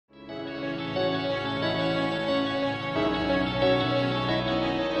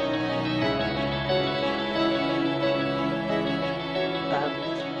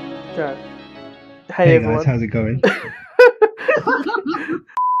Hey Hey guys, everyone. how's it going?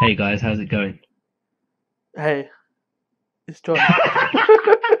 Hey guys, how's it going? Hey, it's John.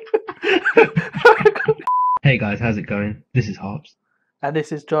 Hey guys, how's it going? This is Harps. And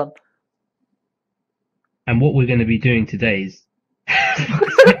this is John. And what we're going to be doing today is.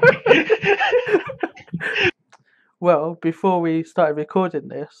 Fuck's sake. Well, before we started recording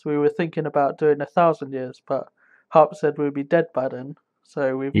this, we were thinking about doing 1,000 years, but Harp said we'd be dead by then,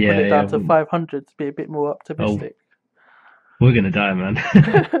 so we've put Yeah, it yeah. down to 500 to be a bit more Oh, optimistic. we're going to die, man.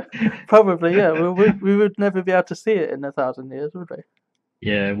 Probably, yeah. We would never be able to see it in 1,000 years, would we?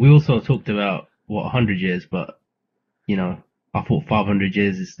 Yeah, we also talked about, 100 years, but, you know, I thought 500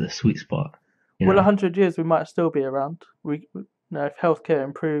 years is the sweet spot, you Well, know? 100 years we might still be around. If healthcare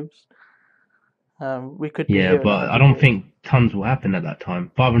improves, we could be Yeah, here in but I 100 don't years. think tons will happen at that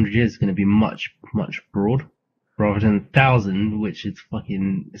time. 500 years is going to be much, much broad, rather than 1,000, which is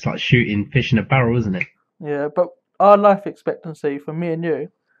fucking, it's like shooting fish in a barrel, isn't it? Yeah, but our life expectancy for me and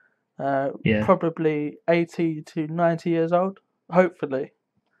you, Yeah. probably 80 to 90 years old, hopefully,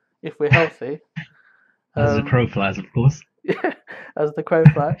 if we're healthy. As the Um, crow flies, of course. as the crow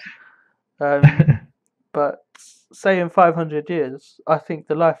flies. Um, but say in 500 years, I think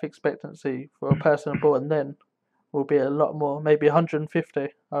the life expectancy for a person born then will be a lot more, maybe 150,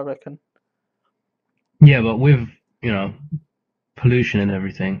 I reckon. Yeah, but with, you know, pollution and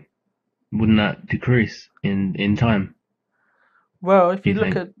everything, wouldn't that decrease in time, Well, if do you you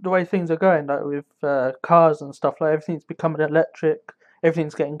look think? at the way things are going, like with cars and stuff, like everything's becoming electric,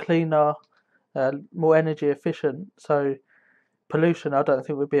 everything's getting cleaner, more energy efficient. So pollution, I don't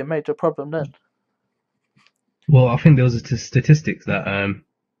think would be a major problem then. Well, I think there was a statistics that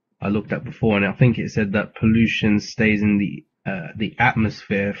I looked at before, and I think it said that pollution stays in the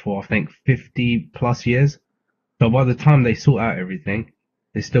atmosphere for I think 50 plus years. So by the time they sort out everything,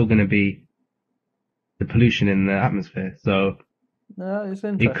 there's still going to be the pollution in the atmosphere. So Yeah, it's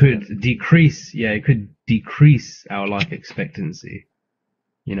it interesting. could decrease, yeah, it could decrease our life expectancy,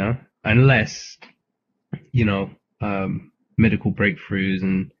 unless you know, medical breakthroughs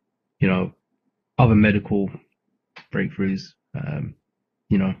and, you know, other medical breakthroughs,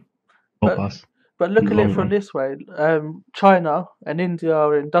 you know, help But us but in look the at it long from run. this way. China and India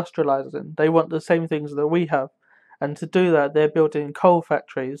are industrializing. They want the same things that we have. And to do that, they're building coal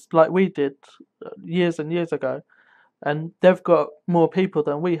factories like we did years and years ago. And they've got more people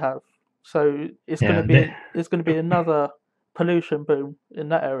than we have. So Yeah, they, it's going to be another pollution boom in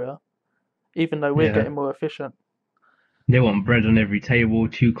that area, even though we're yeah, getting more efficient. they want bread on every table,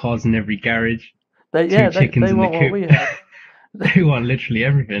 two cars in every garage, two They chickens in the want what coop. we have. They want literally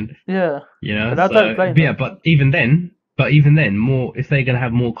everything, Yeah, you know. and I don't So, blame but yeah, them. but even then, more if they're gonna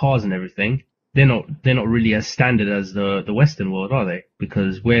have more cars and everything, they're not really as standard as the Western world, are they?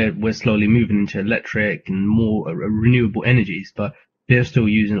 Because we're slowly moving into electric and more renewable energies, but they're still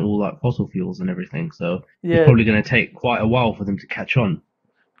using all like fossil fuels and everything. So it's Yeah, probably gonna take quite a while for them to catch on.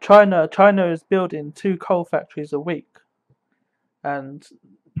 China is building two coal factories a week, and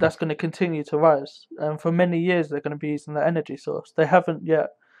that's going to continue to rise. And for many years, they're going to be using that energy source. They haven't yet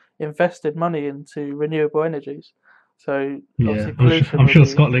invested money into renewable energies, so Yeah, obviously I'm sure, pollution I'm will sure be.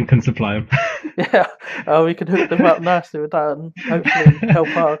 Scotland can supply them. Yeah, we could hook them up nicely with that and hopefully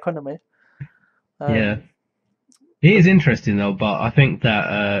help our economy. Yeah, Um, it but is interesting though, but I think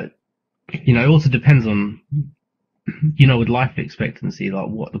that it also depends on with life expectancy, like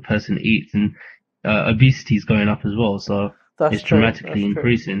what the person eats, and obesity is going up as well, so that's it's true. dramatically That's true.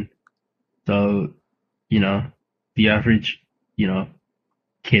 increasing. So, you know, the average,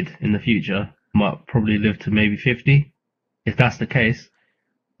 kid in the future might probably live to maybe 50. If that's the case,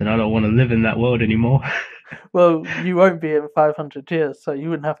 then I don't want to live in that world anymore. Well, you won't be in 500 years, so you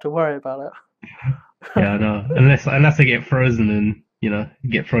wouldn't have to worry about it. Yeah, I know. Unless I get frozen and,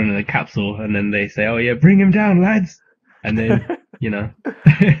 get thrown in a capsule and then they say, "Oh yeah, bring him down, lads." And then,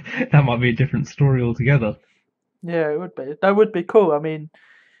 that might be a different story altogether. Yeah, it would be. That would be cool. I mean,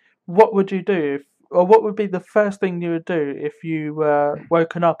 what would you do if, or what would be the first thing you would do if you were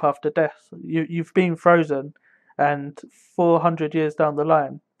woken up after death? You've been frozen, and 400 years down the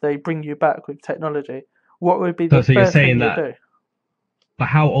line, they bring you back with technology. What would be So, the so you're first thing saying you would that, do? but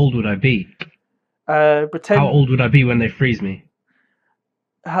how old would I be? How Pretend. old would I be when they freeze me?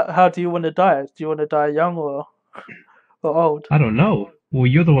 How do you want to die? Do you want to die young or old? I don't know. Well,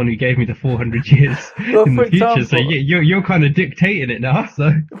 you're the one who gave me the 400 years Well, in the future, so you're kind of dictating it now.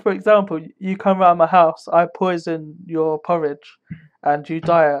 So, for example, you come round my house, I poison your porridge, and you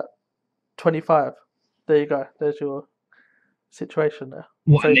die at 25. There you go. There's your situation there.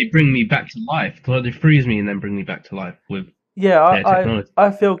 what? And So they bring me back to life. So they freeze me and then bring me back to life with. Yeah, their technology.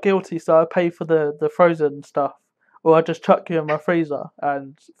 I feel guilty, so I pay for the frozen stuff, or I just chuck you in my freezer,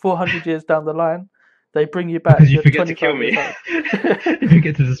 and 400 years down the line, they bring you Because back. you You're forget to kill 25 me. years old. You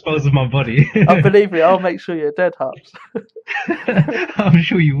forget to dispose of my body. I believe me, I'll make sure you're dead, Harps. I'm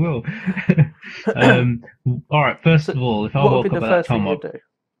sure you will. um, all right. First So, of all, if I what would be woke the up at that first thing time, you I'd do?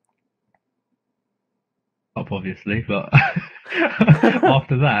 up obviously, but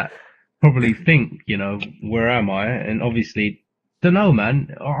after that, probably think, where am I? And obviously, don't know,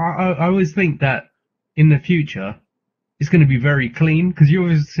 man. I always think that in the future it's going to be very clean because you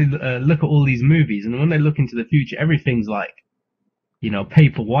obviously look at all these movies, and when they look into the future, everything's like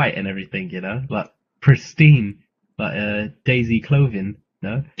paper white and everything, like pristine, like daisy clothing,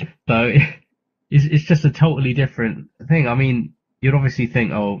 So it's just a totally different thing. I mean, you'd obviously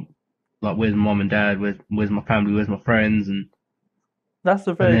think, oh, like where's mom and dad, where's my family, where's my friends, That's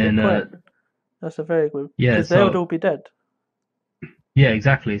a and very good then point. That's a very good, yeah, because they would so all be dead. yeah,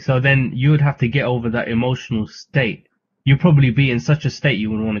 exactly. So then you would have to get over that emotional state. You'd probably be in such a state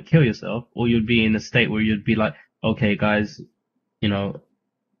you would want to kill yourself, or you'd be in a state where you'd be like, okay, guys, you know,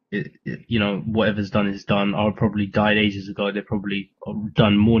 whatever's done is done. I probably died ages ago. They're probably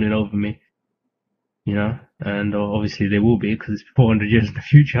done mourning over me, and obviously they will be because it's 400 years in the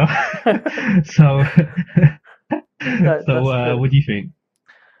future. So, That's true. what do you think?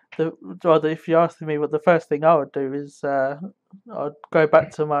 Well, if you asked me what the first thing I would do is, I'd go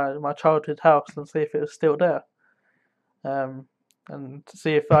back to my childhood house and see if it was still there, um, and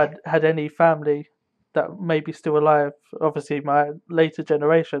see if I'd had any family that may be still alive. Obviously, my later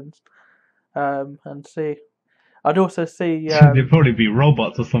generations, and see. I'd also see, They'd probably be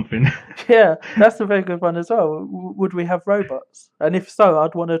robots or something. yeah, that's a very good one as well. Would we have robots? And if so,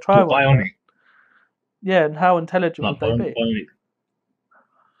 I'd want to try Or one first. bionic, Yeah, and how intelligent like would they be? bionic,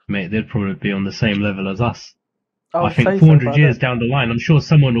 mate. They'd probably be on the same level as us. I I would think say so 400 by years then. down the line, I'm sure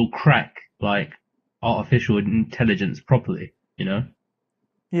someone will crack like artificial intelligence properly.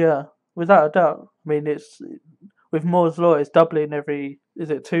 Yeah, without a doubt. I mean, it's with Moore's law, it's doubling every, is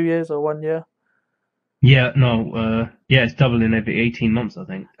it 2 years or 1 year? Yeah, no, yeah, it's doubling every 18 months, I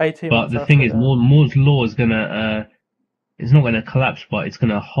think. 18 But months the thing after is, that. Moore's law is gonna, it's not gonna collapse, but it's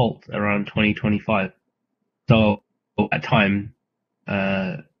gonna halt around 2025. So at that time,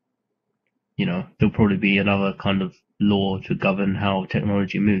 uh, there'll probably be another kind of law to govern how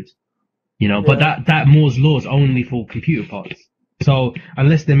technology moves. But Yeah. that Moore's law is only for computer parts. So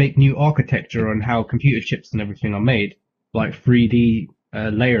unless they make new architecture on how computer chips and everything are made, like 3D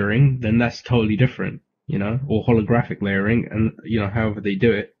layering, then that's totally different, or holographic layering, and however they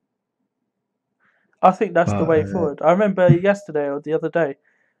do it. I think that's the But way forward. I remember yesterday or the other day,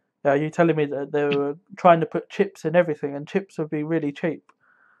 you telling me that they were trying to put chips in everything, and chips would be really cheap.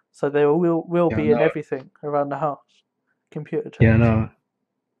 So they will yeah, be in no, everything around the house. Computer yeah, chips. no,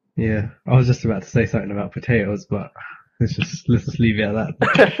 yeah. I was just about to say something about potatoes, but let's just leave it at that.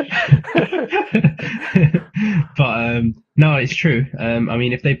 But no, it's true. I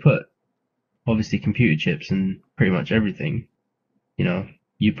mean, if they put obviously computer chips and pretty much everything, you know,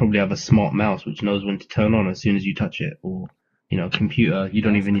 you probably have a smart mouse which knows when to turn on as soon as you touch it, or computer, you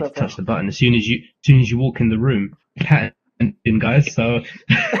don't That's even need to clever. touch the button. As soon as you walk in the room, cat in guys, so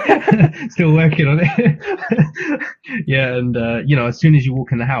still working on it. Yeah, and as soon as you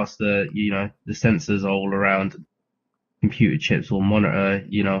walk in the house, the sensors are all around. Computer chips will monitor,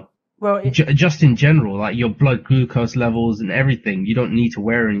 Well, just in general, like your blood glucose levels and everything. You don't need to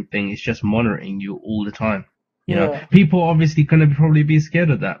wear anything. It's just monitoring you all the time. yeah. People are obviously going to probably be scared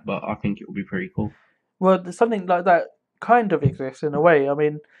of that, but I think it will be pretty cool. Well, something like that kind of exists in a way. I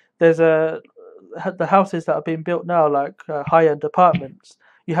mean, there's the houses that are being built now, like high-end apartments.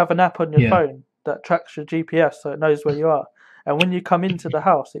 You have an app on your Yeah. phone that tracks your GPS, so it knows where you are. And when you come into the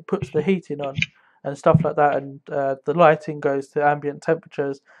house, it puts the heating on and stuff like that, and the lighting goes to ambient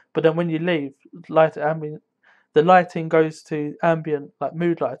temperatures. But then when you leave, the lighting goes to ambient, like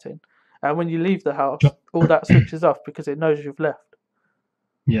mood lighting. And when you leave the house, Jo- all that switches off because it knows you've left.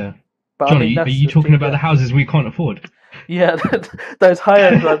 Yeah. But I John, are mean, you, are that's you just talking about the GPS. houses we can't afford? Yeah, those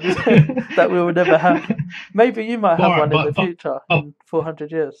high-end ones that we will never have. Maybe you might All have right, one in the but future oh, in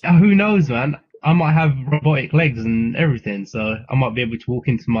 400 years. who knows, man? I might have robotic legs and everything, so I might be able to walk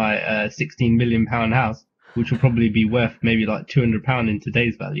into my 16 million pound house, which will probably be worth maybe like 200 pound in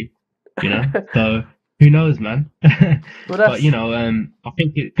today's value. So who knows, man? Well, But that's I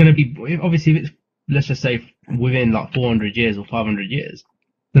think it's gonna be obviously if it's, let's just say, within like 400 years or 500 years,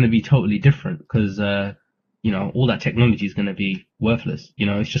 it's gonna be totally different because all that technology is gonna be worthless.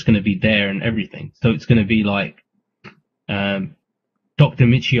 It's just gonna be there and everything. So it's gonna be like um Dr.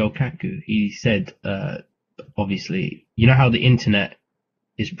 Michio Kaku, he said, obviously, you know how the internet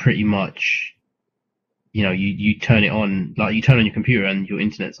is pretty much, you turn it on, like you turn on your computer and your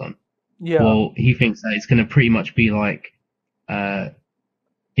internet's on. Yeah, Well, he thinks that it's going to pretty much be like, uh,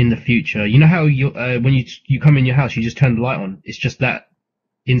 in the future. You know how when you come in your house, you just turn the light on. It's just that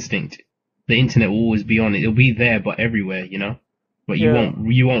instinct. The internet will always be on. It'll be there, but everywhere. But yeah,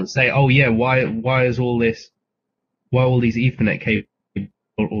 you won't say, oh yeah, why is all this, why all these Ethernet cables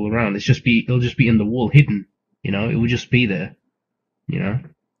all around? It'll just be in the wall, hidden. It will just be there. You know.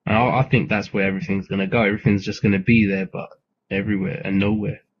 And I think that's where everything's gonna go. Everything's just gonna be there, but everywhere and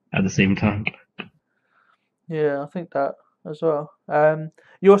nowhere at the same time. yeah. I think that as well.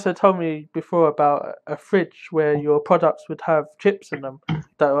 You also told me before about a fridge where your products would have chips in them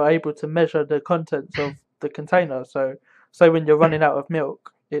that are able to measure the contents of the container. So when you're running out of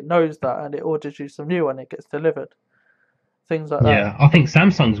milk, it knows that and it orders you some new when it gets delivered. Things like that. Yeah, I think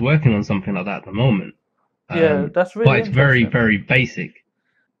Samsung's working on something like that at the moment. Yeah, that's But really it's very, interesting. very basic.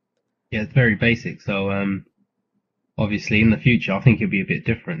 Yeah, it's very basic. So, obviously in the future, I think it'll be a bit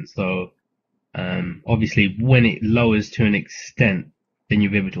different. So, obviously when it lowers to an extent, then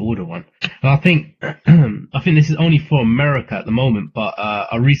you'll be able to order one. And I think, I think this is only for America at the moment, but,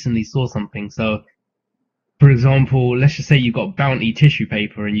 I recently saw something. So, for example, let's just say you've got Bounty tissue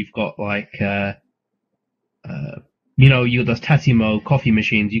paper and you've got like, uh, you got those Tassimo coffee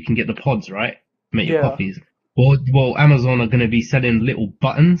machines. You can get the pods, right? Make your Yeah, coffees. Well, Amazon are going to be selling little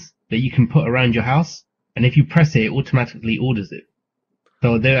buttons that you can put around your house, and if you press it, it automatically orders it.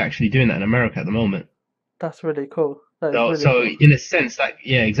 So they're actually doing that in America at the moment. that's really cool. That is really So cool. in a sense, that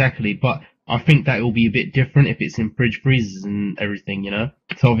yeah, exactly. But I think that will be a bit different if it's in fridge freezers and everything.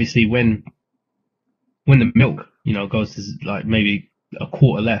 So obviously when the milk, goes to like maybe a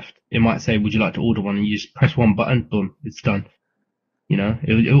quarter left, it might say, "Would you like to order one?" And you just press one button, boom, it's done.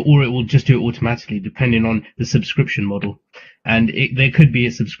 Or it will just do it automatically depending on the subscription model. And there could be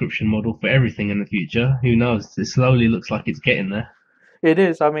a subscription model for everything in the future. Who knows? It slowly looks like it's getting there. It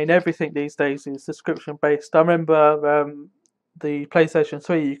is. I mean, everything these days is subscription based. I remember the PlayStation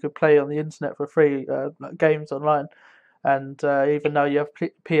 3, you could play on the internet for free, like games online. And even though you have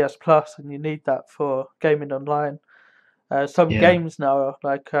PS Plus and you need that for gaming online, some Yeah, games now,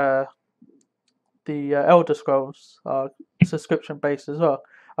 like the Elder Scrolls, are subscription based as well.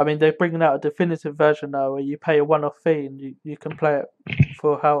 I mean, they're bringing out a definitive version now where you pay a one off fee and you can play it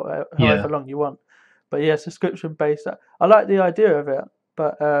for however yeah, long you want. But yeah, subscription based. I like the idea of it,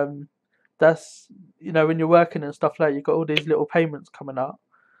 but that's when you're working and stuff like that, you've got all these little payments coming out,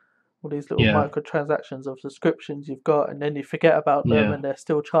 all these little yeah, microtransactions of subscriptions you've got, and then you forget about them yeah, and they're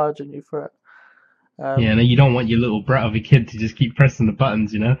still charging you for it. yeah. And Um, you don't want your little brat of a kid to just keep pressing the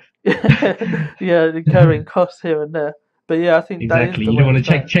buttons. yeah, incurring costs here and there. But yeah, I think that is Exactly. the You don't way want it's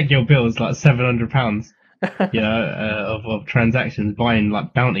to check going. check your bills like £700. Of transactions buying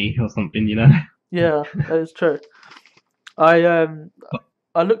like Bounty or something. Yeah, that is true. I um But,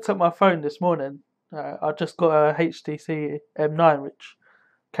 I looked at my phone this morning. I just got a HTC M9, which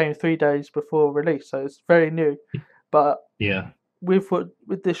came 3 days before release, so it's very new. But yeah,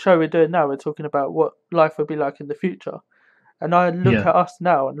 with this show we're doing now, we're talking about what life would be like in the future. And I look yeah, at us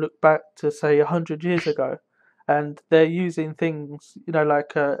now and look back to say 100 years ago, and they're using things,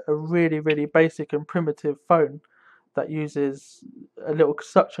 like a really, really basic and primitive phone that uses a little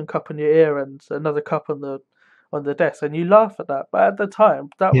suction cup in your ear and another cup on the desk, and you laugh at that, but at the time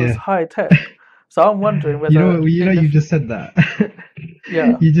that was yeah. high tech. So I'm wondering You whether know, you know, in the you just said that.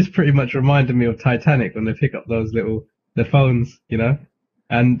 yeah, You just pretty much reminded me of Titanic when they pick up those the phones,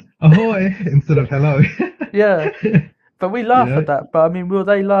 and ahoy instead of hello. yeah, but we you laugh at know, that. But I mean, will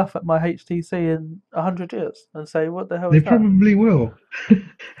they laugh at my HTC in 100 years and say, "What the hell they is that?" probably will.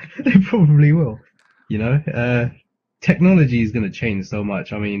 They probably will. You know, technology is going to change so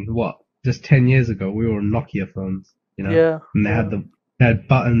much. I mean, what? Just 10 years ago, we were on Nokia phones, Yeah, and yeah. they had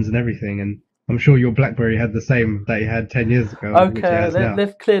buttons and everything. And I'm sure your BlackBerry had the same that it had 10 years ago, which it Okay, has now.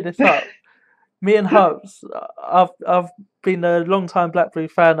 let's clear this up. Me and Hubs, I've been a long time BlackBerry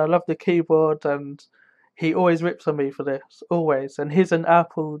fan. I love the keyboard, and he always rips on me for this, always. And he's an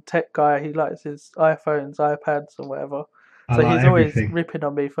Apple tech guy. He likes his iPhones, iPads, and whatever. I So like he's always everything. ripping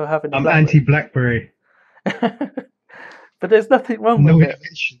on me for having a I'm BlackBerry. anti-BlackBerry. But there's nothing wrong No with it.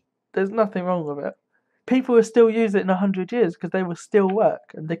 innovation. There's nothing wrong with it. People will still use it in 100 years because they will still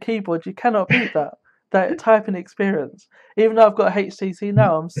work. And the keyboard, you cannot beat that. That typing experience. Even though I've got a HTC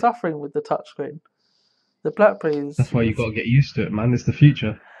now, I'm suffering with the touchscreen. The BlackBerry That's why you is got to get used to it, man. It's the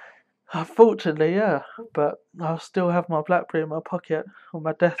future. unfortunately, yeah. But I'll still have my BlackBerry in my pocket on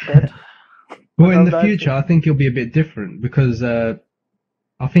my deathbed Well, when in I'm the future, 90. I think it'll be a bit different because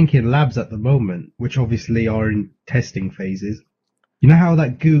I think in labs at the moment, which obviously are in testing phases, you know how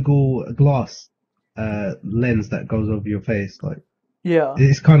that Google Glass lens that goes over your face, like Yeah,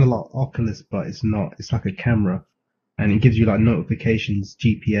 it's kind of like Oculus, but it's not. It's like a camera, and it gives you like notifications,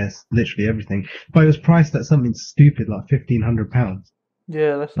 GPS, literally everything. But it was priced at something stupid like £1,500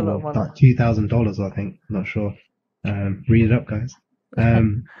 yeah, that's a lot of or money. like $2,000, I think. Not sure. Read it up, guys.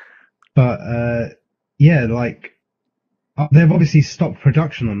 Um, but yeah, like they've obviously stopped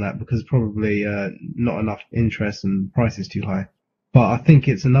production on that because probably not enough interest and price is too high. But I think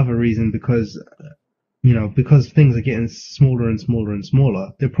it's another reason because because things are getting smaller and smaller and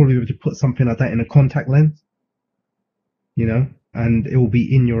smaller, they'll probably be able to put something like that in a contact lens, and it will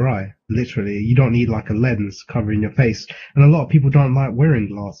be in your eye, literally. You don't need like a lens covering your face. And a lot of people don't like wearing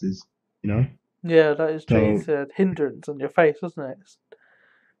glasses, you know? Yeah, that is true. So, It's a hindrance on your face, isn't it? It's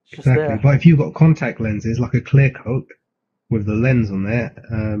just exactly. there. But if you've got contact lenses, like a clear coat with the lens on there,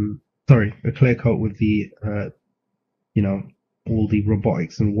 sorry, a clear coat with the, you know, all the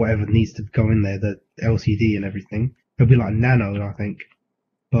robotics and whatever needs to go in there, the LCD and everything, it'll be like nano, I think.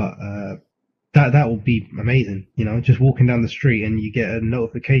 But that will be amazing. Just walking down the street and you get a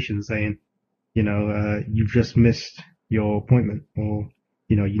notification saying, you've just missed your appointment, or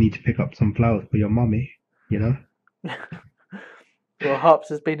you need to pick up some flowers for your mummy. You know. Well, Harps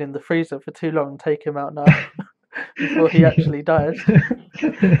has been in the freezer for too long. Take him out now before he Yeah. actually died.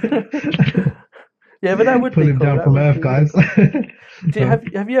 Yeah, but that would Pull be him cool. down That from would Earth, be really guys. cool. So,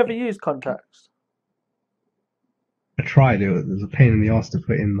 Have you ever used contacts? I tried it. It was a pain in the ass to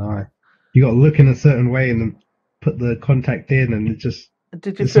put in the eye. You got to look in a certain way and then put the contact in, and Did you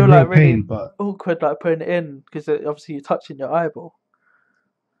it's a feel real like pain. really But awkward, like putting it in because obviously you're touching your eyeball?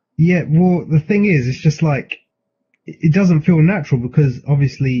 yeah, well, the thing is, it's just like it doesn't feel natural because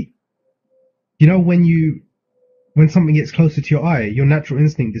obviously, when something gets closer to your eye, your natural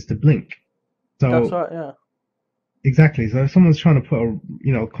instinct is to blink. That's So right. Yeah. exactly. So if someone's trying to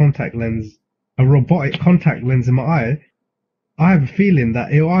put contact lens, a robotic contact lens in my eye, I have a feeling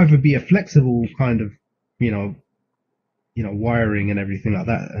that it'll either be a flexible kind of, you know, wiring and everything like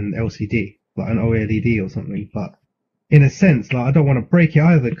that, an LCD, like an OLED or something. But in a sense, like I don't want to break it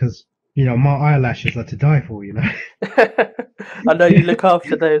either because my eyelashes are to die for. I know you look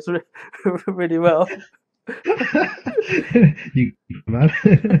after those really well. You man.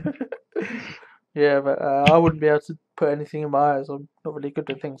 Yeah, but I wouldn't be able to put anything in my eyes. I'm not really good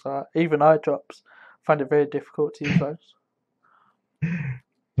at things like that. Even eye drops. I find it very difficult to use those.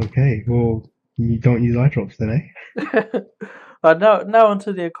 Okay, well, you don't use eye drops then, eh? Now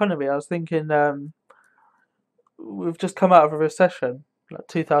onto the economy. I was thinking, we've just come out of a recession. Like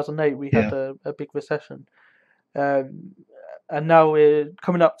 2008, we had Yeah. a big recession. Um, and now we're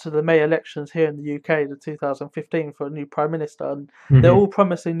coming up to the May elections here in the UK, the 2015, for a new prime minister, and they're Hmm. all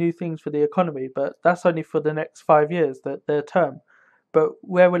promising new things for the economy, but that's only for the next 5 years, that their term. But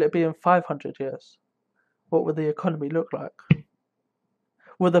where will it be in 500 years? What will the economy look like?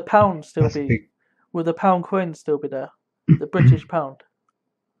 Will the pound still That's a be? big. Will the pound coin still be there? The British pound.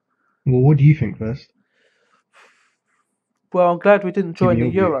 Well, what do you think first? Well, I'm glad we didn't Give me join the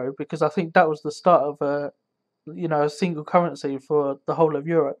your view. euro because I think that was the start of a single currency for the whole of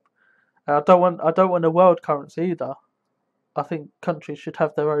Europe. I don't want a world currency either. I think countries should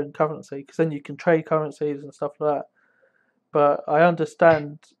have their own currency because then you can trade currencies and stuff like that. But I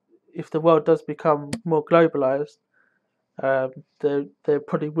understand if the world does become more globalized, there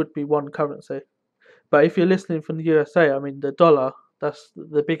probably would be one currency. But if you're listening from the USA, I mean the dollar, that's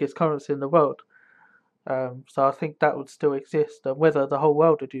the biggest currency in the world. So I think that would still exist. And whether the whole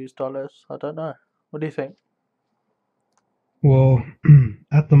world would use dollars, I don't know. What do you think? Well,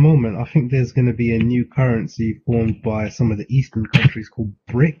 at the moment, I think there's going to be a new currency formed by some of the Eastern countries called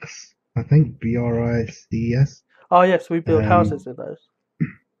BRICS. I think BRICS. Oh yes, we build houses Um, with those.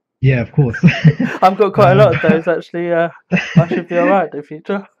 yeah, of course. I've got quite a lot of those But actually. I should be alright in the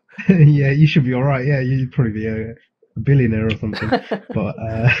future. yeah, you should be all right. Yeah, you'd probably be a billionaire or something. But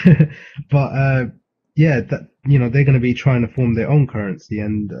but yeah, that they're going to be trying to form their own currency,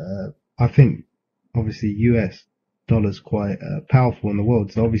 and I think obviously US dollar's quite powerful in the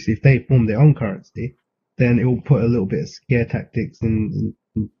world. So obviously, if they form their own currency, then it will put a little bit of scare tactics in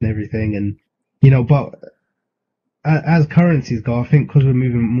everything, and but as currencies go, I think because we're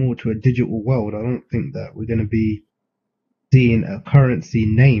moving more to a digital world, I don't think that we're going to be seeing a currency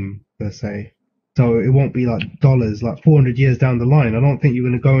name per se. So it won't be like dollars, like 400 years down the line. I don't think you're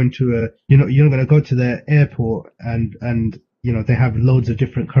going to go into you're not going to go to the airport and they have loads of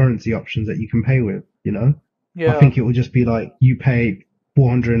different currency options that you can pay with. I Yeah, think it will just be like you pay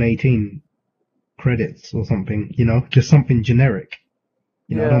 418 credits or something. Just something generic.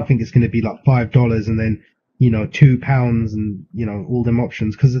 I don't Yeah, think it's going to be like $5 and then £2 and all them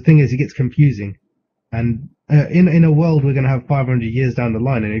options. Because the thing is, it gets confusing. And in a world we're going to have 500 years down the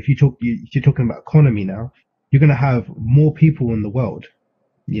line, and if you're talking about economy now, you're going to have more people in the world,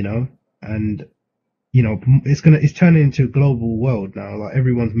 you know, and it's turning into a global world now. Like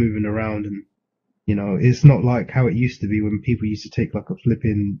everyone's moving around, and it's not like how it used to be when people used to take like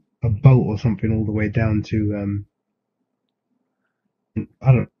a boat or something all the way down to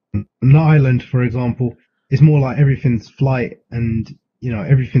I don't know, an island, for example. It's more like everything's flight and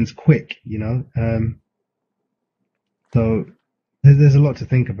everything's quick, so there's a lot to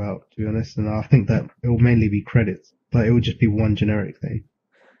think about, to be honest, and I think that it will mainly be credits. Like it will just be one generic thing.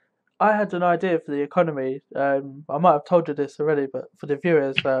 I had an idea for the economy. I might have told you this already, but for the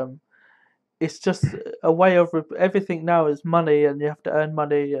viewers, it's just a way of everything now is money, and you have to earn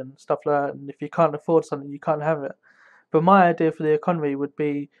money and stuff like that. And if you can't afford something, you can't have it. But my idea for the economy would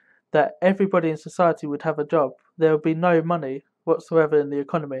be that everybody in society would have a job. There would be no money whatsoever in the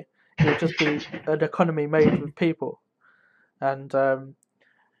economy. It would just be an economy made with people. And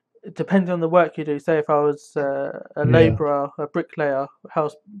depending on the work you do, say if I was a Yeah. labourer, a bricklayer,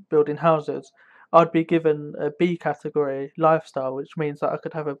 house building houses, I'd be given a B category lifestyle, which means that I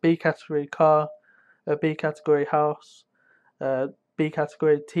could have a B category car, a B category house, a B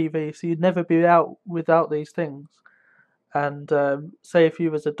category TV. So you'd never be out without these things. And say if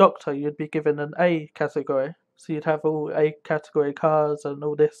you was a doctor, you'd be given an A category, so you'd have all A category cars and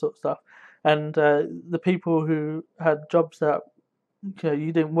all this sort of stuff. And the people who had jobs that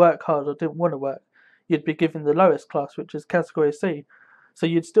you didn't work hard or didn't want to work, you'd be given the lowest class, which is category C. So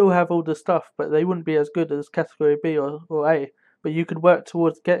you'd still have all the stuff, but they wouldn't be as good as category B or A. But you could work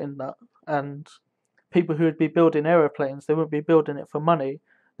towards getting that. And people who would be building aeroplanes, they wouldn't be building it for money,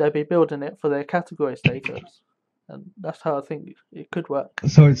 they'd be building it for their category status. And that's how I think it could work.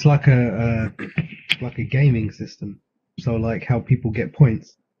 So it's like a gaming system. So like how people get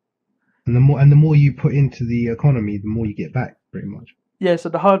points, and the more you put into the economy, the more you get back, pretty much. Yeah, so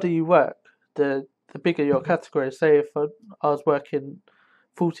the harder you work, the bigger your category. Say if I was working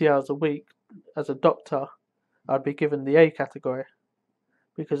 40 hours a week as a doctor, I'd be given the A category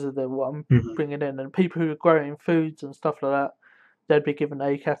because of what I'm Mhm. bringing in. And people who are growing foods and stuff like that, they'd be given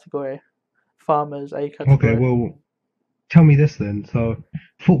A category. Farmers, A Okay, category. well, tell me this then. So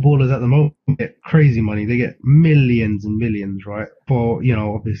footballers at the moment get crazy money. They get millions and millions, right? For,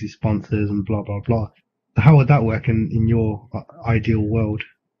 obviously sponsors and blah, blah, blah. So how would that work in your ideal world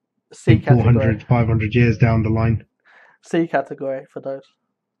C in category. 400, 500 years down the line? C category for those.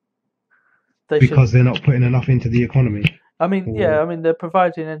 They should. Because they're not putting enough into the economy? I mean, yeah, Or, I mean they're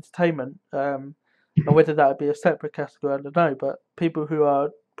providing entertainment, and whether that would be a separate category, I don't know. But people who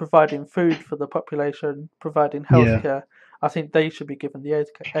are providing food for the population, providing yeah, healthcare, I think they should be given the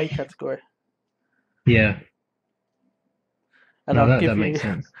A category. yeah. And No, I'd that give makes you,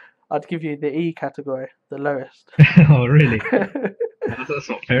 sense. I'd give you the E category, the lowest. Oh, really? That's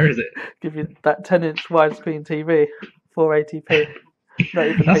not fair, is it? Give you that 10-inch widescreen TV, 480p, not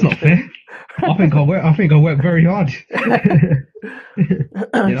even That's not HD. fair. I think I work very hard.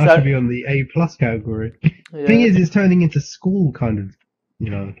 I So should be on the A plus category. Thing yeah, is, it's turning into school kind of,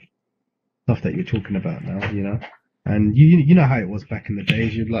 stuff that you're talking about now. And you know how it was back in the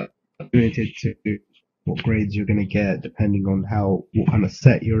days. You'd like limited to what grades you're gonna get depending on what kind of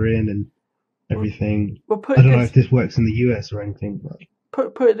set you're in and we'll, everything. we'll put I it don't know this if this works in the US or anything,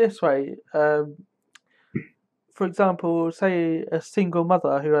 but put it this way. For example, say a single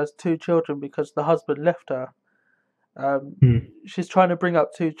mother who has two children because the husband left her. Um, hmm, she's trying to bring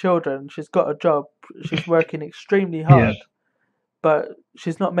up two children. She's got a job. She's working extremely yeah. hard, but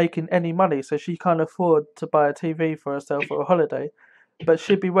she's not making any money, so she can't afford to buy a TV for herself or a holiday. But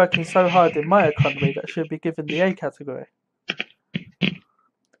she'd be working so hard in my economy that she'd be given the A category.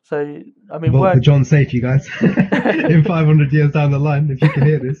 So, I mean, Vote for work. John Safe, you guys. In 500 years down the line, if you can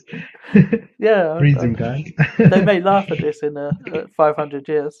hear this, Yeah, freeze him, guys. they may laugh at this in 500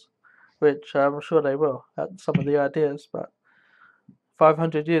 years, which I'm sure they will at some of the ideas, but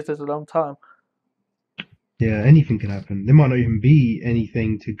 500 years is a long time. Yeah, anything can happen. There might not even be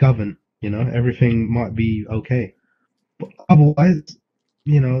anything to govern, everything might be okay. But otherwise,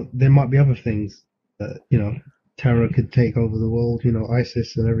 there might be other things that, terror could take over the world,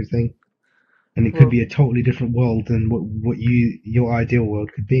 ISIS and everything. And it could Well, be a totally different world than what your ideal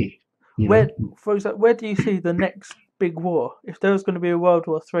world could be, you know? where, for example, where do you see the next big war? If there was going to be a World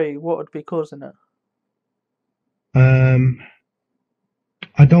War Three, what would be causing it? Um,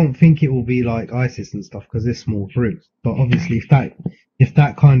 I don't think it will be like ISIS and stuff because they're small groups. But obviously, if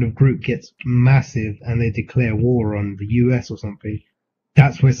that kind of group gets massive and they declare war on the US or something,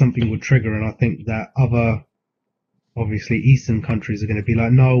 that's where something would trigger. And I think that other, obviously, Eastern countries are going to be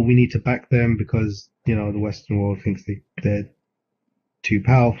like, no, we need to back them because, the Western world thinks they're too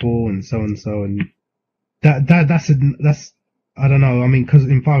powerful and so and so. And that's, I don't know. I mean, because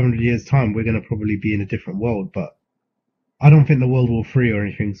in 500 years' time, we're going to probably be in a different world, but I don't think the World War III or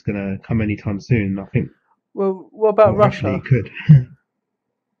anything's going to come anytime soon. I think, Well, what about well, actually, Russia? it could.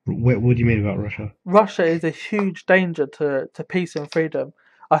 What do you mean about Russia? Russia is a huge danger to peace and freedom.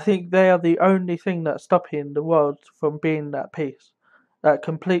 I think they are the only thing that's stopping the world from being at peace, at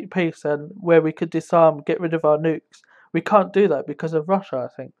complete peace, and where we could disarm, get rid of our nukes. We can't do that because of Russia,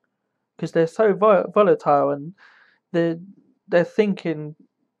 I think, because they're so volatile and they're they're thinking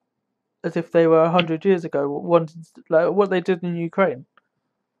as if they were 100 years ago, wanted like what they did in Ukraine.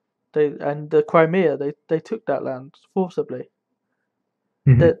 They and the Crimea, they took that land forcibly.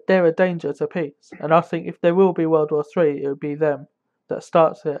 Hmm. They're a danger to peace. And I think if there will be World War Three, it will be them that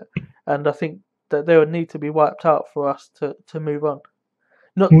starts it. And I think that they would need to be wiped out for us to move on.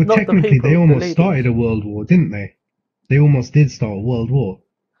 Well, Not the technically, they people, the almost started leaders. a world war, didn't they? They almost did start a world war,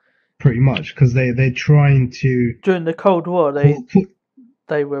 pretty much, because they're trying to During the Cold War, put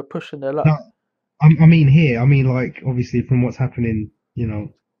they were pushing their luck. no, I mean here, I mean like obviously from what's happening,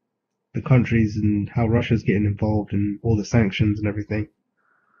 the countries and how Russia's getting involved and all the sanctions and everything.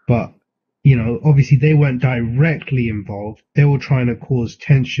 But obviously they weren't directly involved. They were trying to cause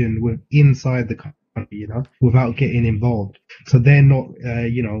tension with inside the country, without getting involved. So they're not,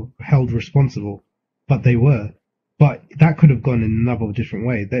 held responsible, but they were. But that could have gone in another different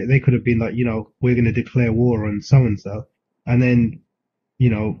way. They could have been like, we're going to declare war on so and so, and then you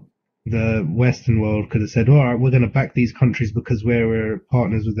know, the Western world could have said, all right, we're going to back these countries because we're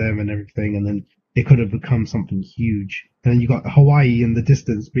partners with them and everything. And then it could have become something huge. And then you got Hawaii in the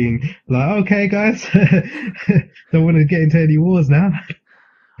distance being like, okay, guys, don't want to get into any wars now,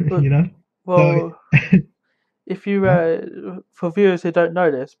 But you know? So, well, if you yeah. for viewers who don't know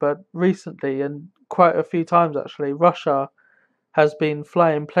this, but recently and quite a few times actually, Russia has been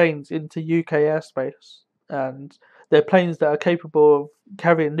flying planes into UK airspace, and they're planes that are capable of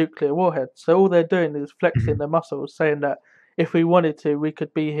carrying nuclear warheads. So all they're doing is flexing Mhm. their muscles, saying that if we wanted to, we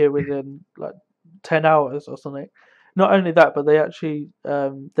could be here within like 10 hours or something. Not only that, but they actually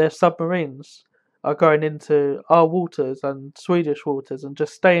their submarines are going into our waters and Swedish waters and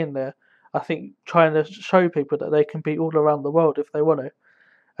just staying there. I think trying to show people that they can be all around the world if they want to,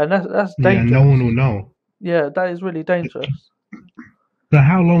 and that's Yeah, no one will dangerous. know. Yeah, that is really dangerous. So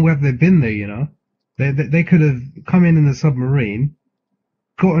how long have they been there, They could have come in the submarine,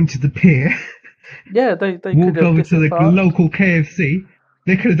 got onto the pier, Yeah, they could walked have over to the disembarked. local KFC.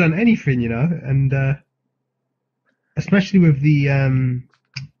 They could have done anything, and especially with the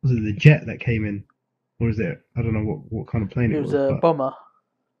was it the jet that came in, or is it? I don't know what kind of plane It it was was, a but bomber.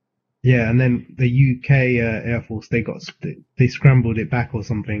 yeah. And then the UK Air Force they scrambled it back or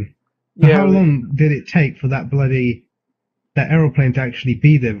something. So Yeah, how long did it take for that aeroplane to actually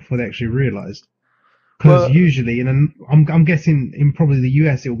be there before they actually realised? Because well, usually, I'm guessing in probably the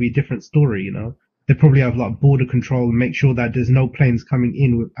US it will be a different story. They probably have like border control and make sure that there's no planes coming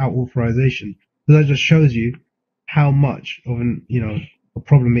in without authorization. So that just shows you how much of a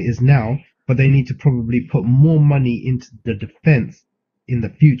problem it is now. But they need to probably put more money into the defense in the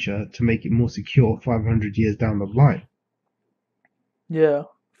future to make it more secure 500 years down the line. yeah.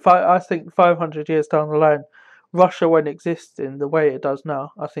 I think 500 years down the line, Russia won't exist in the way it does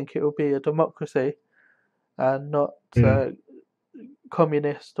now. I think it will be a democracy and not Yeah.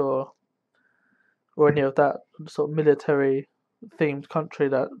 communist or any of that sort of military themed country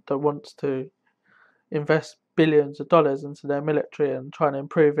that wants to invest billions of dollars into their military and trying to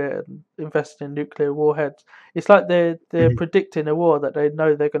improve it and invest in nuclear warheads. It's like they're Mhm. predicting a war that they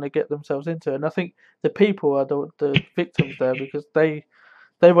know they're going to get themselves into, and I think the people are the victims there because they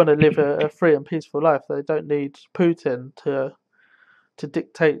want to live a free and peaceful life. They don't need Putin to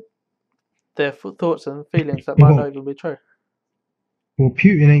dictate their thoughts and feelings that might not Well, even be true. well,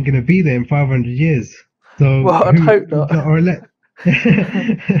 Putin ain't gonna be there in 500 years. So Well, I'd hope not. or let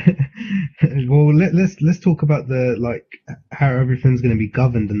well let's talk about the like how everything's going to be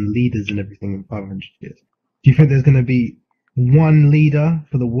governed and the leaders and everything in 500 years. Do you think there's going to be one leader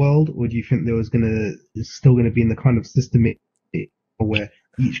for the world, or do you think there was going to it's still going to be in the kind of system where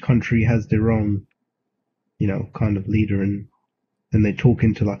each country has their own kind of leader and they talk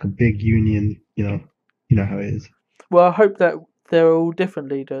into like a big union, you know how it is. Well, I hope that there are all different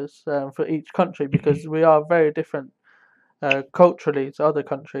leaders for each country because we are very different culturally to other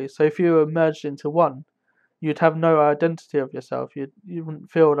countries. So if you were merged into one, you'd have no identity of yourself. You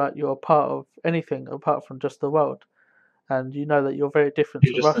wouldn't feel like you're part of anything apart from just the world. and you know that you're very different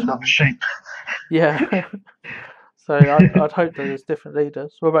You're to just another Russians. shape. Yeah. So I'd hope that there's different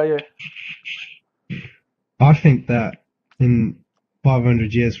leaders. What about you? I think that in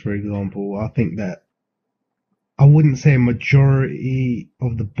 500 years, for example, I think that I wouldn't say a majority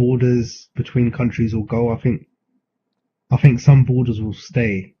of the borders between countries will go. I think some borders will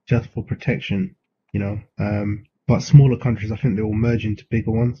stay just for protection, you know. But smaller countries, I think they will merge into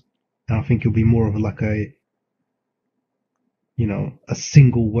bigger ones, and I think it'll be more of like a, a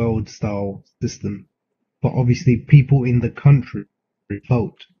single world style system. But obviously, people in the country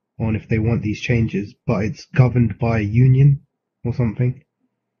vote on if they want these changes, but it's governed by a union or something.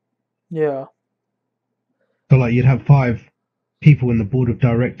 Yeah. So, like, you'd have five people in the board of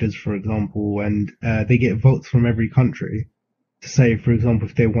directors, for example, and they get votes from every country to say, for example,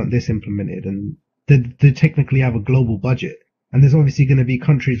 if they want this implemented, and they technically have a global budget. And there's obviously going to be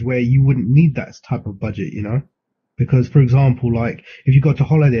countries where you wouldn't need that type of budget, because, for example, like if you go to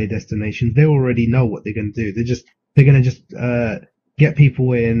holiday destinations, they already know what they're going to do. They're going to just get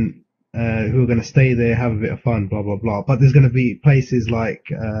people in who are going to stay there, have a bit of fun, blah blah blah. But there's going to be places like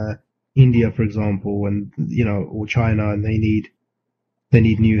India, for example, and or China, and they need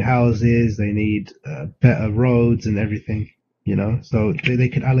new houses, they need better roads and everything. So they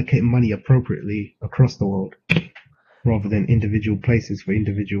could allocate money appropriately across the world rather than individual places for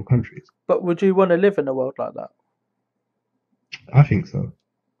individual countries. But would you want to live in a world like that? I think so.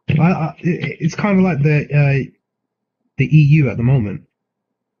 It's kind of like the EU at the moment.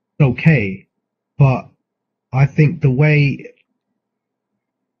 It's okay, but I think the way,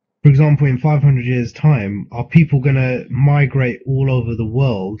 for example, in 500 years' time, are people going to migrate all over the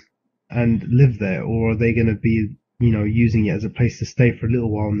world and live there, or are they going to be, using it as a place to stay for a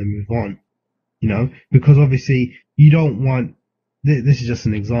little while and then move on? Because obviously you don't want. This is just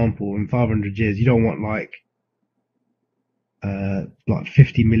an example. In 500 years, you don't want like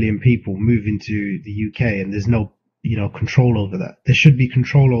 50 million people moving to the UK and there's no control over that. There should be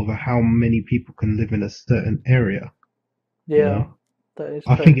control over how many people can live in a certain area. You Yeah, know, that is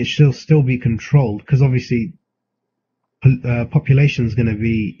I true. think it should still be controlled because obviously population is going to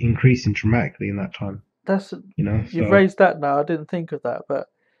be increasing dramatically in that time. That's you've So raised that now. I didn't think of that, but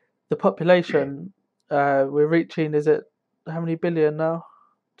the population we're reaching is it how many billion now?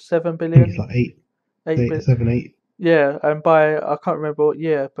 Seven I think it's billion, like eight, eight eight, billion. seven, eight. Yeah, and by I can't remember what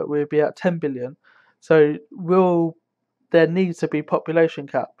year, but we'll be at 10 billion. So will there needs to be population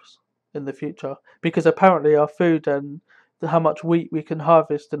caps in the future because apparently our food and how much wheat we can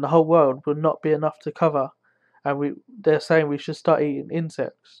harvest in the whole world will not be enough to cover, and they're saying we should start eating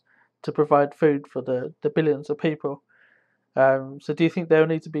insects to provide food for the billions of people. So do you think there will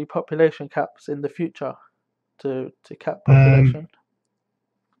need to be population caps in the future to cap Um, population?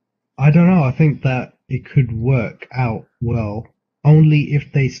 I don't know. I think that it could work out well only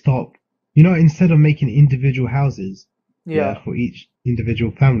if they stop. Instead of making individual houses, yeah, Yeah, for each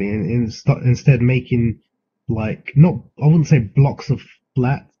individual family, and instead making like not, I wouldn't say blocks of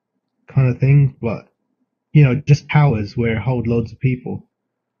flat kind of thing, but just towers where it hold loads of people.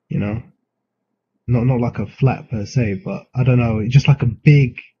 You know, not like a flat per se, but I don't know, just like a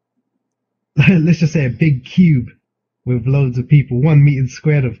big, let's just say a big cube with loads of people, 1 meter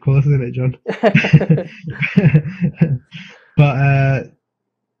squared, of course, isn't it, John? But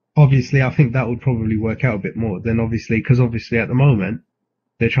obviously, I think that would probably work out a bit more than obviously, because obviously at the moment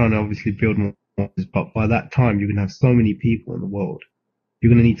they're trying to obviously build more houses, but by that time you're gonna have so many people in the world,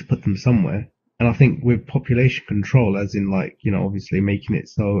 you're gonna need to put them somewhere. And I think with population control, as in like obviously making it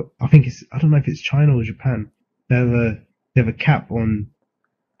so, I don't know if it's China or Japan, they have a cap on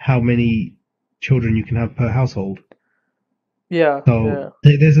how many children you can have per household. yeah, So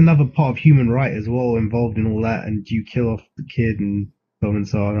yeah. there's another part of human right as well involved in all that, and do you kill off the kid and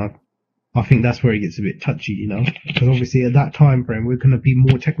so on. I think that's where it gets a bit touchy, because obviously at that time frame we're going to be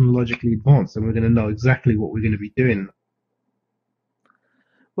more technologically advanced and we're going to know exactly what we're going to be doing.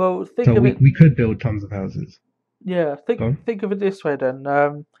 Well, think So of we it. we could build tons of houses. Yeah, think Go think of it this way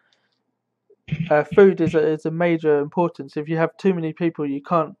then. Food is a major importance. If you have too many people, you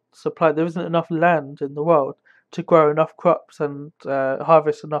can't supply. There isn't enough land in the world to grow enough crops and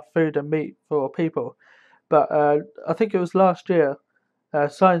harvest enough food and meat for people. But I think it was last year,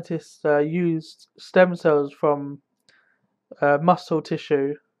 scientists used stem cells from muscle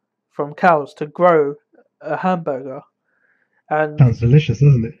tissue from cows to grow a hamburger, and Sounds delicious,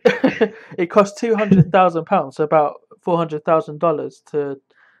 doesn't it? it cost £200,000, so about $400,000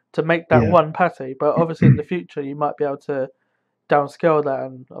 to make that Yeah. one patty. But obviously, in the future, you might be able to downscale that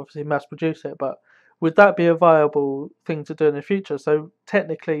and obviously mass produce it. But would that be a viable thing to do in the future? So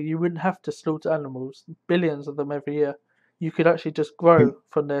technically, you wouldn't have to slaughter animals, billions of them every year. you could actually just But grow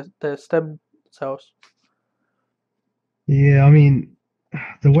from their stem cells. yeah, I mean,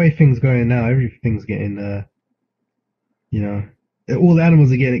 the way things going now, everything's getting you know, all the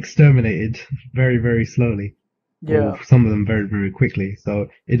animals are getting exterminated very, very slowly, or Yeah, some of them very, very quickly. So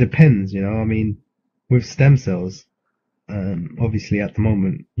it depends, you know. I mean, with stem cells, obviously at the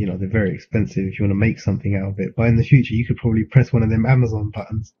moment, you know, they're very expensive if you want to make something out of it. But in the future, you could probably press one of them Amazon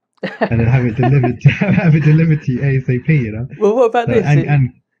buttons and then have it delivered to have it delivered to you ASAP, you know. well, what about So this?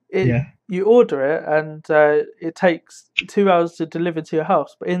 and It yeah, you order it and it takes 2 hours to deliver to your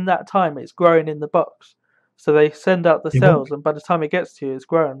house, but in that time it's growing in the box. So they send out the it won't. cells, and by the time it gets to you, it's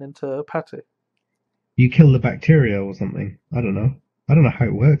grown into a patty. You kill the bacteria or something. I don't know. I don't know how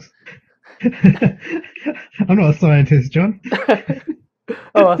it works. I'm not a scientist, John.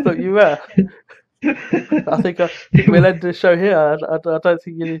 Oh, I thought you were. I think we'll end the show here. I don't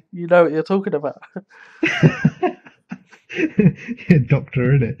think you know what you're talking about.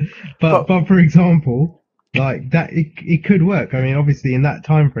 Doctor, in it. But But for example, like that, it could work. I mean, obviously, in that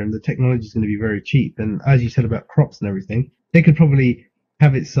time frame, the technology is going to be very cheap, and as you said about crops and everything, they could probably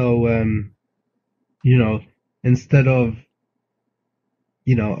have it so you know, instead of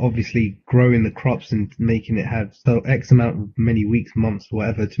obviously growing the crops and making it have so X amount of many weeks, months,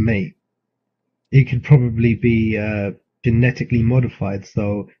 whatever to make, it could probably be genetically modified.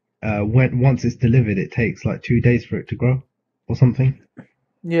 So when once it's delivered, it takes like 2 days for it to grow or something.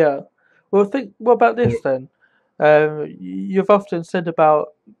 yeah, well, think. What about Or this then? You've often said about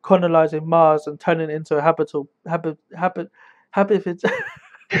colonizing Mars and turning it into a habit habitable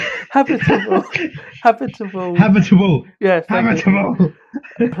habitable. habitable, Yeah, thank you. habitable.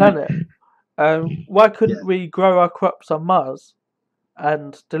 Planet. Why couldn't Yeah. we grow our crops on Mars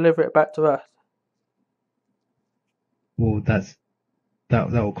and deliver it back to Earth? Well, that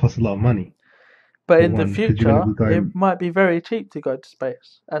will cost a lot of money But for in the one, because you're going to future, be it going. might be very cheap to go to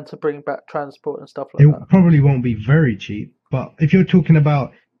space and to bring back transport and stuff like that. It probably won't be very cheap, but if you're talking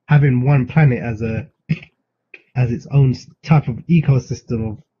about having one planet as its own type of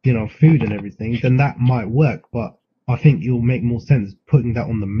ecosystem of food and everything, then that might work. But I think it'll make more sense putting that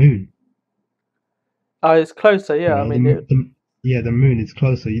on the moon. Oh, it's closer, You yeah. I know, mean, yeah, the moon is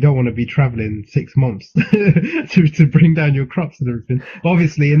closer. You don't want to be traveling 6 months to bring down your crops and everything.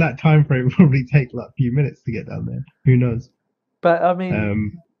 Obviously, in that time frame, it will probably take like a few minutes to get down there. Who knows? but I mean,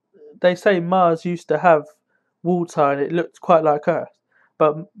 Um, they say Mars used to have water and it looked quite like Earth,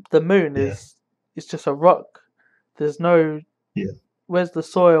 but the moon yeah, is it's just a rock. There's no yeah. where's the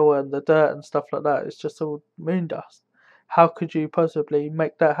soil and the dirt and stuff like that? It's just all moon dust. How could you possibly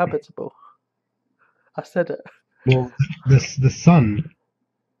make that habitable? I said it. Well, the sun,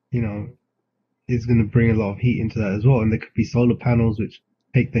 you know, is going to bring a lot of heat into that as well, and there could be solar panels which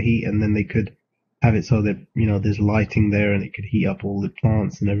take the heat, and then they could have it so that there's lighting there, and it could heat up all the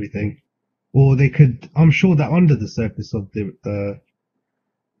plants and everything. Or they could, I'm sure that under the surface of There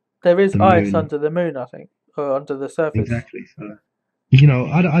is the ice moon, under the moon, I think, or under the surface. exactly. So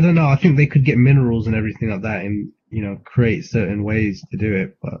I don't know. I think they could get minerals and everything like that, and create certain ways to do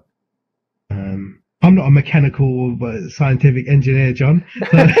it. But I'm not a mechanical but scientific engineer, John.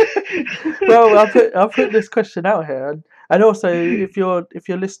 So Well, I'll put this question out here, and also if you're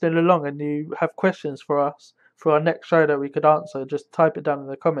listening along and you have questions for us for our next show that we could answer, just type it down in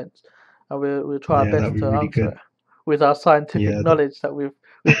the comments, and we'll try our yeah, that'd best be to really answer good. it with our scientific Yeah. knowledge that we've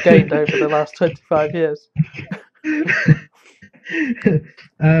gained over the last 25 years.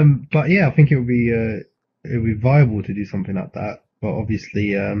 But yeah, I think it would be viable to do something like that. But obviously,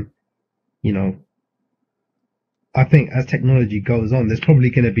 you know, I think as technology goes on, there's probably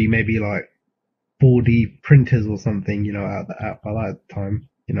going to be maybe like 4D printers or something, out by that time,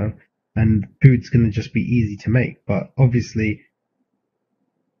 and food's going to just be easy to make. But obviously,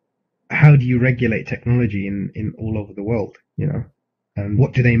 how do you regulate technology in all over the world, and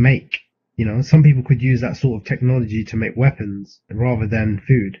what do they make? Some people could use that sort of technology to make weapons rather than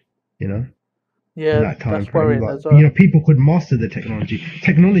food, you know, in Yeah, that time that's frame. worrying Like, as well. people could master the technology.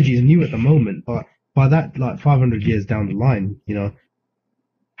 Technology is new at the moment, but by that, like 500 years down the line,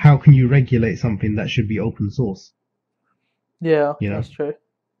 how can you regulate something that should be open source, Yeah, you know? that's true.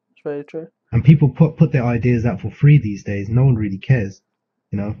 It's very true. And people put their ideas out for free these days. No one really cares,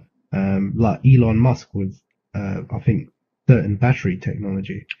 you know. Like Elon Musk with, I think, certain battery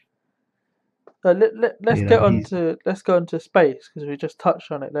technology. Let's He's let's go on to space because we just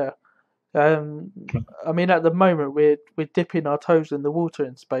touched on it there. Um, I mean, at the moment we're dipping our toes in the water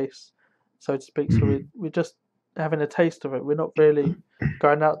in space, so to speak. So mhm. we're just having a taste of it. We're not really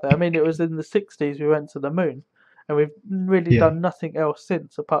going out there. I mean, it was in the '60s we went to the moon, and we've really Yeah, done nothing else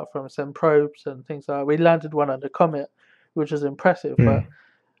since, apart from some probes and things like that. We landed one on a comet, which is impressive. Yeah. But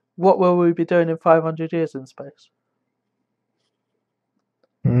what will we be doing in 500 years in space?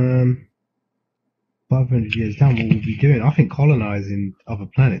 Um, 500 years down, what we'll be doing? I think colonizing other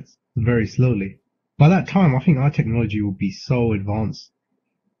planets very slowly. By that time, I think our technology will be so advanced.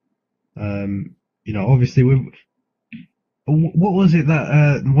 Obviously, what was it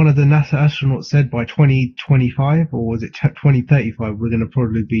that one of the NASA astronauts said by 2025, or was it 2035? We're going to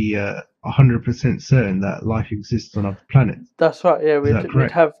probably be 100% certain that life exists on other planets. That's right. Yeah, Is that we'd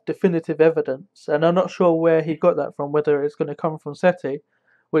correct? have definitive evidence, and I'm not sure where he got that from. Whether it's going to come from SETI,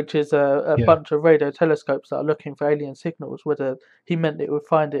 which is a Yeah. bunch of radio telescopes that are looking for alien signals. Whether he meant it would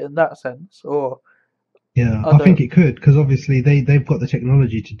find it in that sense, or Yeah, I other. think it could because obviously they've got the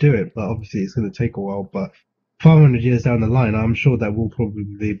technology to do it, but obviously it's going to take a while. But 500 years down the line, I'm sure that we'll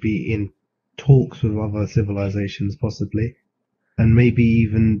probably be in talks with other civilizations, possibly, and maybe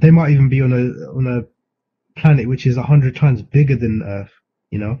even they might even be on a planet which is 100 times bigger than Earth.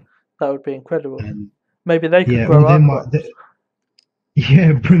 You know, That would be incredible. and Maybe they could yeah, or grow they our might, crops.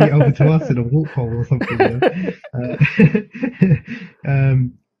 yeah, bring it over to us in a walk hole or something.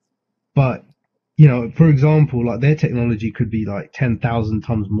 But for example, like their technology could be like 10,000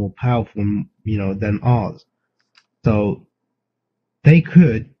 times more powerful, than ours. So they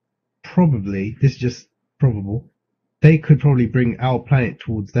could probably, this is just probable, they could probably bring our planet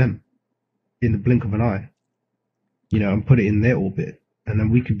towards them in the blink of an eye, and put it in their orbit, and then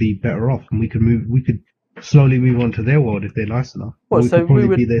we could be better off, and we could slowly move on to their world if they're nice enough, or Well, we so could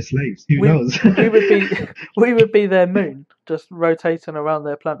probably be their slaves. Who we knows? we would be we would be their moon, just rotating around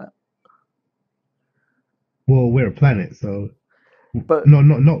their planet. Well, we're a planet, so But no,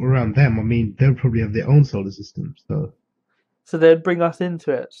 not around them. I mean, they'll probably have their own solar system, so so they'd bring us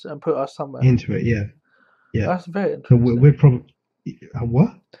into it and put us somewhere. into it, yeah, yeah. That's very So interesting. we're probably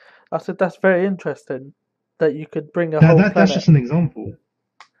what? I said that's very interesting that you could bring a That whole that that's planet. just an example.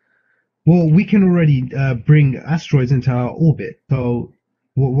 Well, we can already bring asteroids into our orbit. So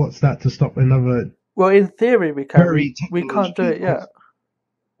what's that to stop another Well, in theory we can. very We can't do technologically it yet. advanced?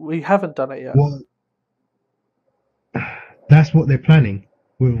 We haven't done it yet. Well, that's what they're planning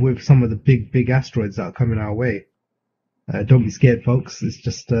with some of the big asteroids that are coming our way. Don't be scared, folks. It's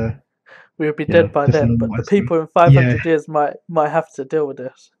just We would be dead by just a then, normal but the asteroid. people in Yeah, 500 years might have to deal with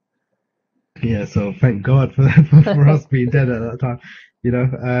this. yeah. So thank God for for us being dead at that time. You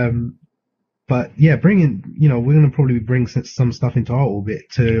know. But yeah, we're going to probably bring some stuff into our orbit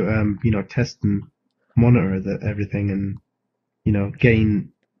to, test and monitor everything and,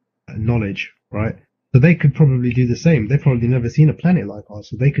 gain knowledge, right? So they could probably do the same. They've probably never seen a planet like ours,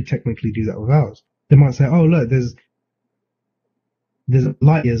 so they could technically do that with ours. They might say, oh, look, there's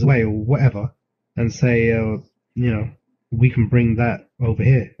light years away or whatever, and say, we can bring that over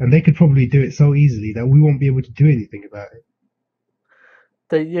here. And they could probably do it so easily that we won't be able to do anything about it.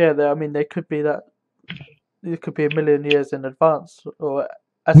 I mean, they could be that. It could be a million years in advance, or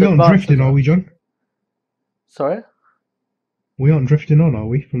as We aren't advanced as drifting, are we, us. John? Sorry, We aren't drifting on, are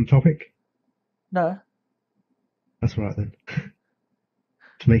we, from topic? no. That's right then.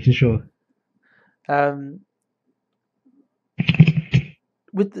 Just making sure. Um,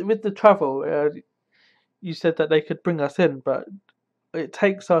 with the travel, you said that they could bring us in, but it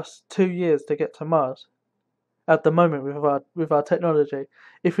takes us 2 years to get to Mars at the moment with our technology.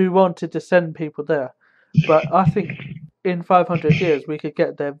 If we wanted to send people there, but I think in 500 years we could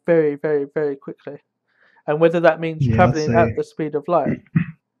get there very, very, very quickly. And whether that means Yeah, I'd traveling at say the speed of light,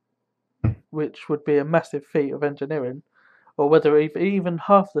 which would be a massive feat of engineering, or whether even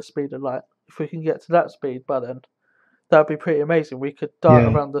half the speed of light, if we can get to that speed by then, that'd be pretty amazing. We could dart yeah,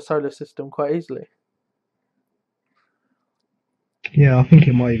 around the solar system quite easily. yeah. I think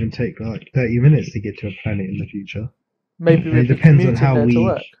it might even take like 30 minutes to get to a planet in the future, Maybe and it we'd be depends on commuting there to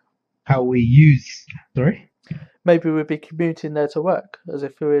work. how we use. Sorry, Maybe we'd be commuting there to work, as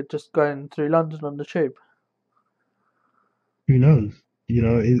if we were just going through London on the tube. who knows?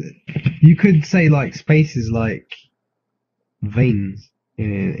 You could say like space is like veins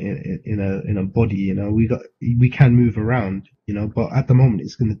in a body. We can move around. But at the moment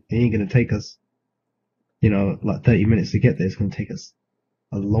it ain't gonna take us. Like 30 minutes to get there. It's gonna take us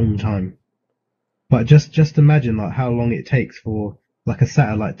a long time. But just imagine like how long it takes for like a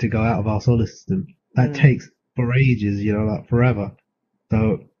satellite to go out of our solar system. That Mm. takes for ages, like forever.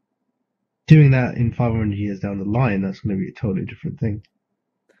 So doing that in 500 years down the line, that's going to be a totally different thing.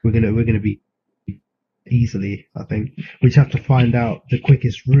 We're gonna be easily, I think. We just have to find out the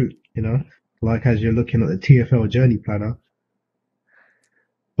quickest route, like as you're looking at the TFL journey planner,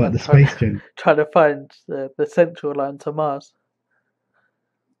 but I'm the trying space journey. trying to find the central line to Mars.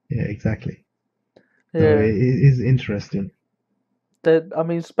 Yeah, exactly. So Yeah. it is interesting. I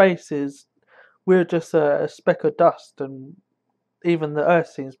mean, space is we're just a speck of dust, and even the Earth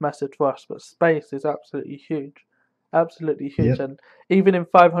seems massive to us, but space is absolutely huge. Yep. And even in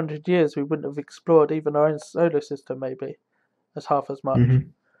 500 years, we wouldn't have explored even our own solar system, maybe as half as much.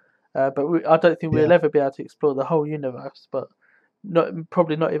 Hmm. I don't think we'll Yeah. ever be able to explore the whole universe, but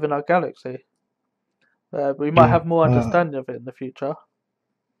probably not even our galaxy. We might Yeah. have more understanding of it in the future,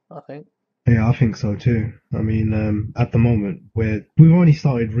 I think. Yeah, I think so too. I mean, at the moment, we've only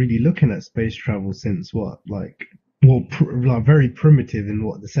started really looking at space travel since what, like, well, like very primitive in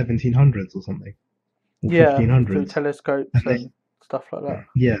what, the 1700s or something, or Yeah, through 1500s, telescopes and then and stuff like that.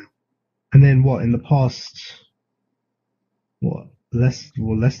 yeah, and then what in the past, what, less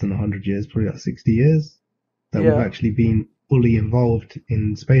than 100 years, probably like 60 years, that we've Yeah, actually been fully involved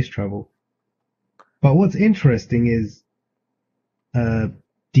in space travel. But what's interesting is uh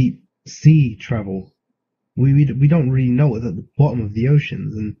deep sea travel. We don't really know what's at the bottom of the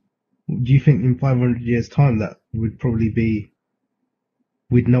oceans. And do you think in 500 years' time that would probably be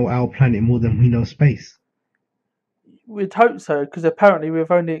we'd know our planet more than we know space? we'd hope so, because apparently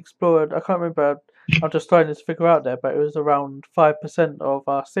we've only explored, I can't remember, I'm just trying to figure out there, but it was around 5% of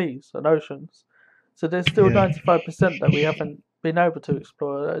our seas and oceans. So there's still Yeah, 95% that we haven't been able to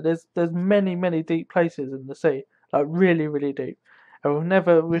explore. There's many deep places in the sea, like really deep, and we've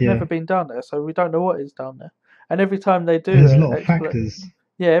never yeah. been down there, so we don't know what is down there. And every time they And do there's a a lot of factors.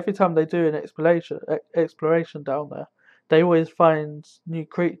 yeah, every time they do an exploration down there, they always find new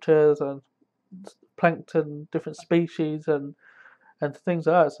creatures and plankton, different species, and things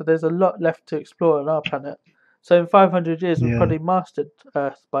like that. So there's a lot left to explore on our planet. So in 500 years, we've Yeah, probably mastered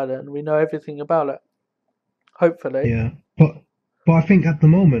Earth by then. We know everything about it. Hopefully. yeah. But I think at the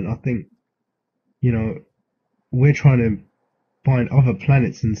moment, I think you know we're trying to find other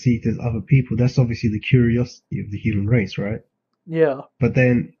planets and see if there's other people. That's obviously the curiosity of the human race, right? Yeah. But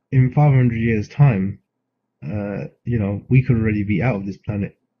then in 500 years' time, we could already be out of this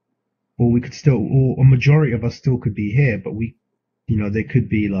planet, or we could still, or a majority of us still could be here, but there could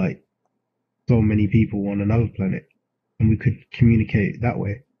be like so many people on another planet, and we could communicate that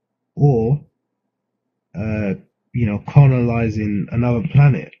way, or uh, colonizing another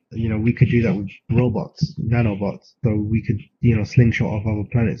planet. We could do that with robots, nanobots. So we could, slingshot off other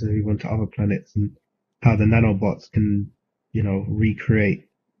planets and move on to other planets, and how the nanobots can, recreate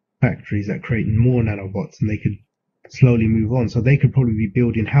factories that create more nanobots, and they could slowly move on. So they could probably be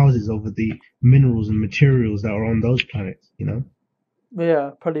building houses over the minerals and materials that are on those planets.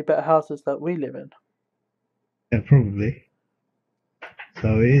 Yeah. Probably better houses that we live in. Yeah, probably.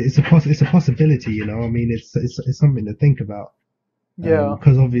 So it's a possibility. I mean, it's something to think about. Yeah.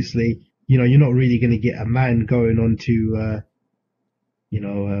 Because obviously, you're not really going to get a man going on to, you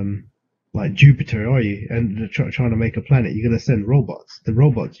know, um, like Jupiter, are you? And trying to make a planet. You're going to send robots. The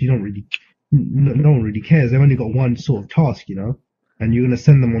robots, you don't really, no one really cares. They've only got one sort of task. And you're going to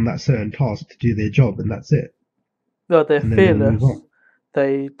send them on that certain task to do their job, and that's it. Well, they're And then they'll move fearless. on.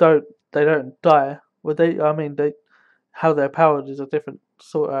 They don't. They don't die. Well, they. I mean, they. How they're powered is a different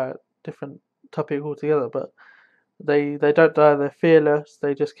topic altogether. But they don't die. They're fearless.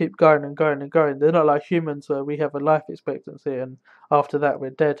 They just keep going and going and going. They're not like humans where we have a life expectancy and after that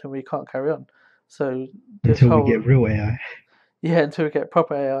we're dead and we can't carry on. So this Until we whole get real AI. yeah until we get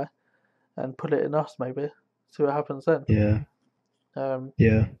proper AI and put it in us maybe see what happens then. Yeah, Um,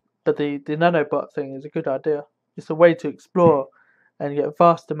 yeah, but the nanobot thing is a good idea. It's a way to explore and get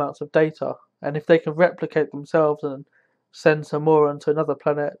vast amounts of data. And if they can replicate themselves and send some more onto another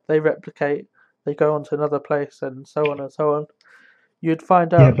planet, they replicate. They go on to another place and so on and so on. You'd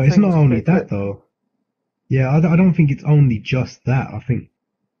find yeah. out But it's not things only pretty that quick. though. Yeah, I don't think it's only just that. I think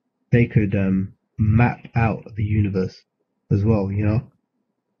they could map out the universe as well.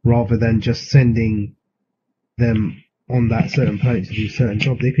 Rather than just sending them on that certain planet to do a certain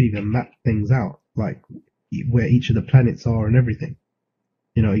job, they could even map things out, like where each of the planets are and everything.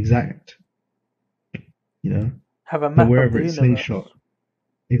 Exact. You know, Have a so map of wherever the it's slingshot, universe.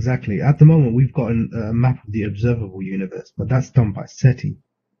 exactly. At the moment, we've got a map of the observable universe, but that's done by SETI.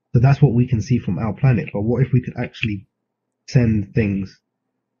 So that's what we can see from our planet. But what if we could actually send things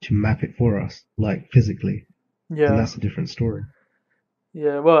to map it for us, like physically? Then Yeah, that's a different story.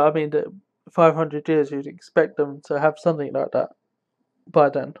 yeah. Well, I mean, 500 years, you'd expect them to have something like that by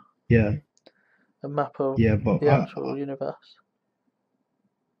then. Yeah, A map of yeah, but the actual universe.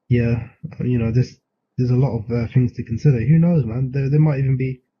 yeah, there's a lot of things to consider. Who knows, man? There might even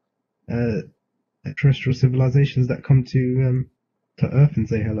be uh, terrestrial civilizations that come to Earth and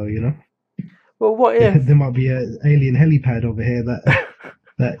say hello. Well, what There if? might be an alien helipad over here that.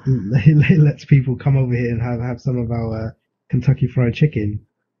 that lets people come over here and have some of our Kentucky Fried Chicken.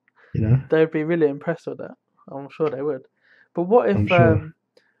 You know, They'd be really impressed with that. I'm sure they would. But what I'm if sure.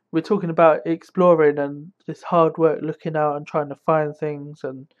 we're talking about exploring and this hard work looking out and trying to find things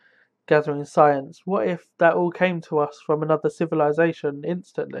and gathering science? What if that all came to us from another civilization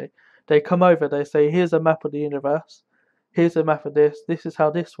instantly? They come over, they say, here's a map of the universe, here's a map of this, this is how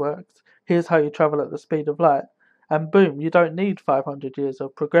this works, here's how you travel at the speed of light, and boom, you don't need 500 years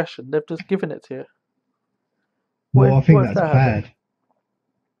of progression, they've just given it to you. Well, I What think if that's that happened? bad.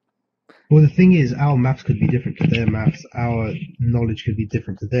 Well, the thing is, our maths could be different to their maths. Our knowledge could be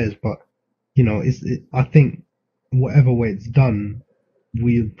different to theirs. But I think whatever way it's done,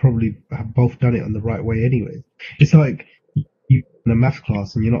 we probably have both done it on the right way anyway. It's like you in a maths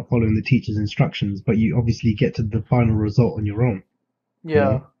class and you're not following the teacher's instructions, but you obviously get to the final result on your own. You Yeah,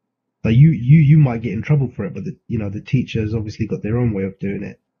 know, like you might get in trouble for it, but the teacher has obviously got their own way of doing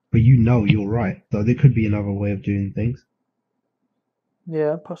it. But you're right. So there could be another way of doing things.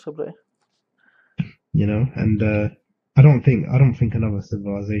 yeah, possibly. And I don't think another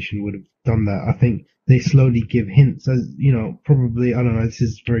civilization would have done that. I think they slowly give hints, as probably. I don't know, this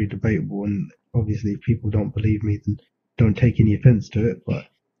is very debatable, and obviously if people don't believe me, then don't take any offense to it, but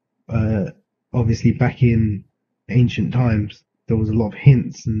uh obviously back in ancient times there was a lot of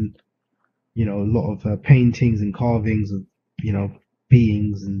hints, and a lot of paintings and carvings of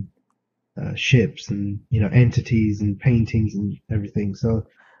beings and ships, and entities and paintings and everything. So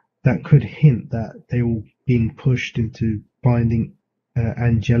that could hint that they were being pushed into finding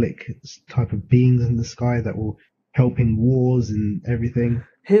angelic type of beings in the sky that were helping wars and everything.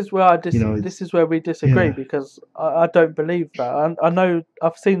 Here's where this It's is where we disagree yeah. because I don't believe that. I know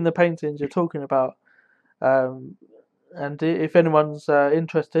I've seen the paintings you're talking about, um, and if anyone's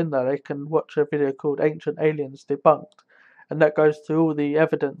interested in that, they can watch a video called "Ancient Aliens Debunked," and that goes through all the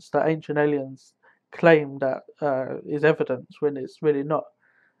evidence that ancient aliens claim that is evidence when it's really not.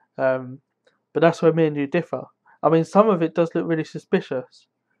 Um, but that's where me and you differ. I mean, some of it does look really suspicious,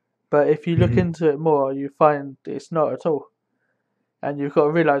 but if you look Hmm. into it more, you find it's not at all. And you've got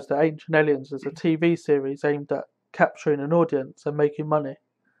to realise that Ancient Aliens is a TV series aimed at capturing an audience and making money.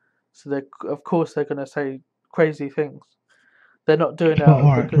 So they, of course, they're going to say crazy things. They're not doing it But out all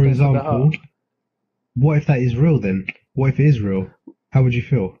of the right, for goodness of their heart. example, what if that is real then? What if it is real? How would you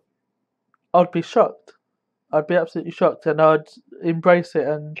feel? I'd be shocked. I'd be absolutely shocked, and I'd embrace it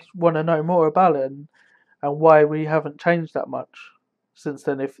and want to know more about it and why we haven't changed that much since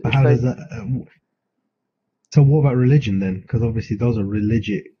then. If How does they that? So what about religion then? Because obviously those are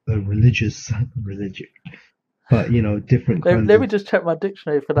religious, religion, but different kinds let me of just check my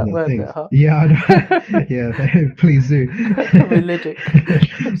dictionary for that word there, things. huh? Yeah, I know. Yeah, please do. Religic.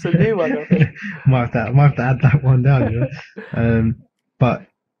 It's a new one, I think. might have to add that one down. But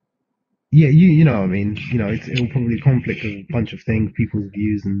yeah, you know what I mean. It'll probably conflict with a bunch of things, people's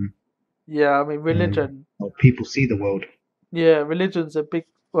views, and Yeah, I mean, um, religion. how people see the world. Yeah, religion's a big.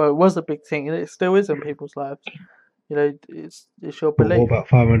 Well, it was a big thing, and it still is in people's lives. It's your But what belief. about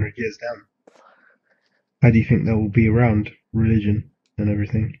 500 years down? How do you think that will be around religion and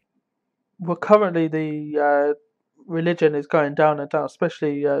everything? Well, currently the religion is going down and down,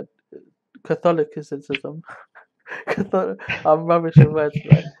 especially Catholicism. I'm rubbish with words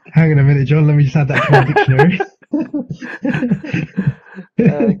today. Hang on a minute, John. Let me just add that to my dictionary.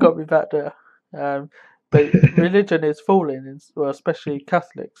 Got me back there. Um, but religion is falling, well, especially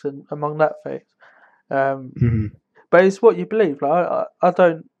Catholics and among that faith. Um, Mhm. but it's what you believe. Like I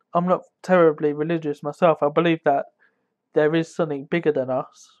don't. I'm not terribly religious myself. I believe that there is something bigger than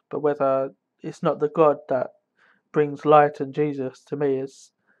us, but whether it's not the God that brings light and Jesus to me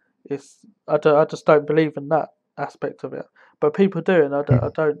is I just don't believe in that aspect of it. But people do, and I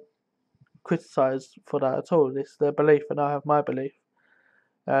don't criticize for that at all. It's their belief, and I have my belief.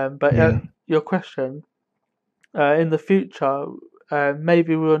 But Yeah, your question, in the future,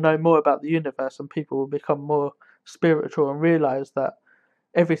 maybe we will know more about the universe, and people will become more spiritual and realize that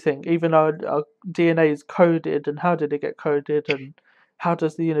everything, even our DNA is coded, and how did it get coded, and how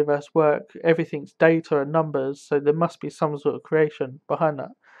does the universe work? Everything's data and numbers, so there must be some sort of creation behind that,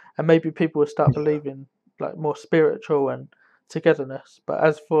 and maybe people will start yeah, believing like more spiritual and togetherness. But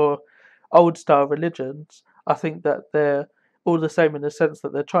as for old style religions, I think that they're all the same in the sense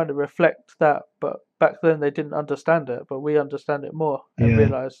that they're trying to reflect that, but back then they didn't understand it, but we understand it more and yeah,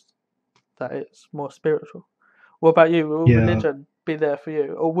 realize that it's more spiritual. What about you? Will yeah. religion be there for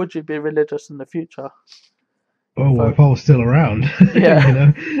you, or would you be religious in the future? Oh, If well, if I was still around, you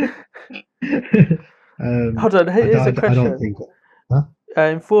yeah, know. hold on. Here's a I don't question. think. Huh?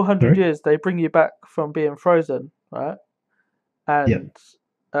 In 400 Sorry. years, they bring you back from being frozen, right? Yeah. And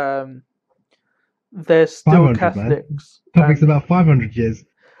um, there's still 500, man. Catholics, Topic's and about 500 years.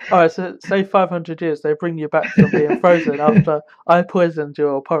 all right, so say 500 years, they bring you back from being frozen after I poisoned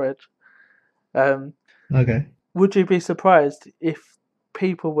your porridge. Um, Okay. would you be surprised if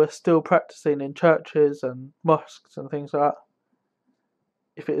people were still practicing in churches and mosques and things like that?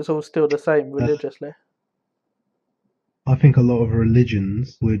 If it was all still the same Uh, religiously? I think a lot of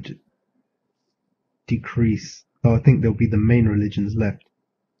religions would decrease. So I think there'll be the main religions left.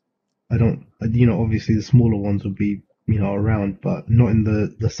 I don't, obviously the smaller ones will be, around, but not in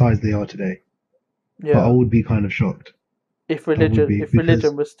the size they are today. But I Yeah. would be kind of shocked. If I would religion, be if religion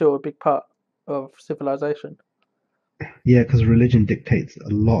because, was still a big part of civilization. yeah, because religion dictates a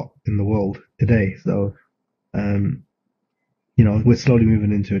lot in the world today. So, um, we're slowly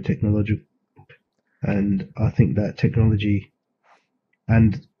moving into a technology, and I think that technology,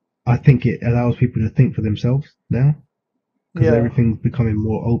 and I think it allows people to think for themselves now because Yeah. everything's becoming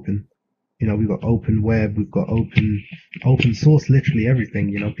more open. We've got open web, we've got open source, literally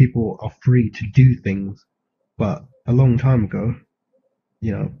everything. People are free to do things, but a long time ago,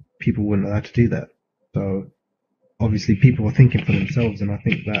 people weren't allowed to do that. So obviously, people were thinking for themselves, and I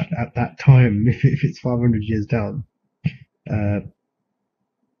think that at that time, if it's 500 years down, uh,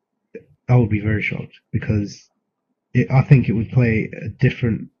 I would be very shocked because I think it would play a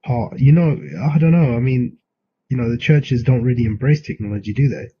different part. I don't know. I mean, the churches don't really embrace technology, do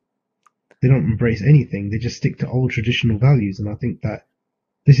they? They don't embrace anything. They just stick to old traditional values. And I think that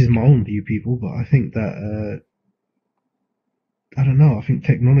this is my own view, people, but I think that I don't know. I think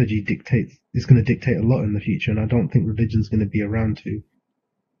technology is going to dictate a lot in the future, and I don't think religion's going to be around to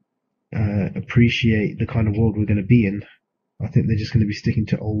appreciate the kind of world we're going to be in. I think they're just going to be sticking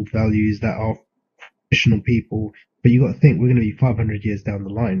to old values that are traditional people. But you got to think we're going to be 500 years down the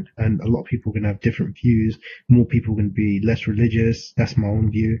line, and a lot of people are going to have different views. More people are going to be less religious. That's my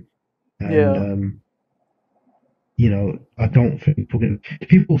own view, and Yeah. I don't think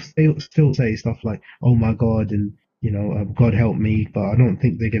people still say stuff like, "Oh my God," and "God help me," but I don't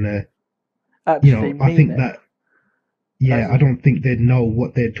think they're gonna. Actually I mean think it. that, yeah, As I in, don't think they'd know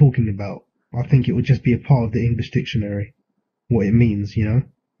what they're talking about. I think it would just be a part of the English dictionary, what it means, And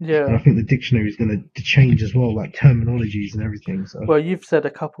yeah. I think the dictionary is going to change as well, like terminologies and everything. So, Well, you've said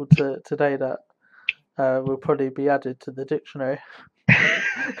a couple today that will probably be added to the dictionary.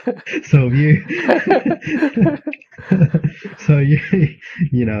 so you, so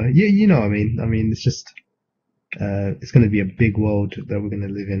what I mean. I mean, it's just, it's going to be a big world that we're going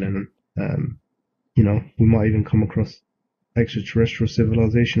to live in, and we might even come across extraterrestrial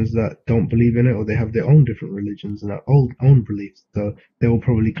civilizations that don't believe in it, or they have their own different religions and their own beliefs. So they will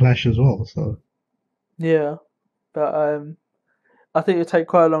probably clash as well. So Yeah, but I think it'd take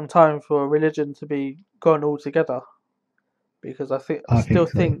quite a long time for religion to be gone altogether, because I I still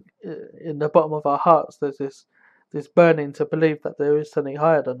think so. think in the bottom of our hearts there's this burning to believe that there is something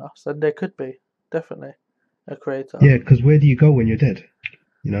higher than us, and there could be definitely a creator. Yeah, because where do you go when you're dead?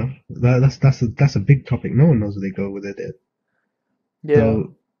 That's a big topic. No one knows where they go when they're dead. Yeah,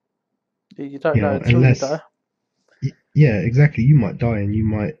 So you don't know until you die. unless, yeah, exactly, you might die and you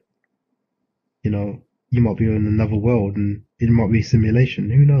know, you might be in another world and it might be a simulation.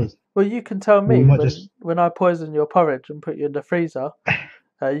 Who knows? Well, you can tell Or we me might just, when I poison your porridge and put you in the freezer.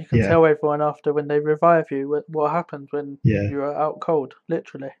 You can yeah, tell everyone after when they revive you what happened when yeah. you were out cold,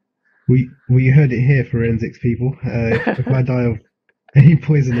 literally. We heard it here, forensics people. If I die of any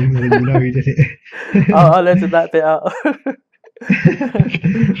poisonings, then you know who did it. I'll edit that bit out.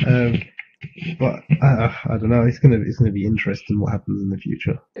 um, but I don't know. It's gonna be interesting what happens in the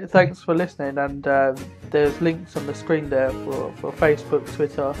future. Thanks for listening, and there's links on the screen there for Facebook,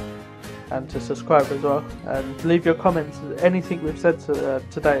 Twitter, and to subscribe as well. And leave your comments, anything we've said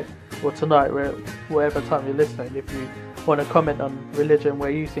today or tonight, whatever time you're listening. If you want to comment on religion,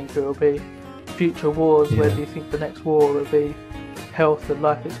 where you think it will be, future wars, where Yeah. do you think the next war will be, health and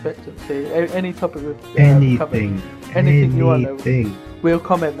life expectancy, any topic we've covered, Anything, anything you want, anything. we'll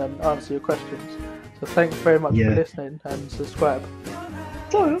comment and answer your questions. So thanks very much for Yeah. listening and subscribe.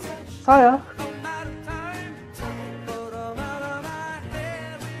 So, Saya.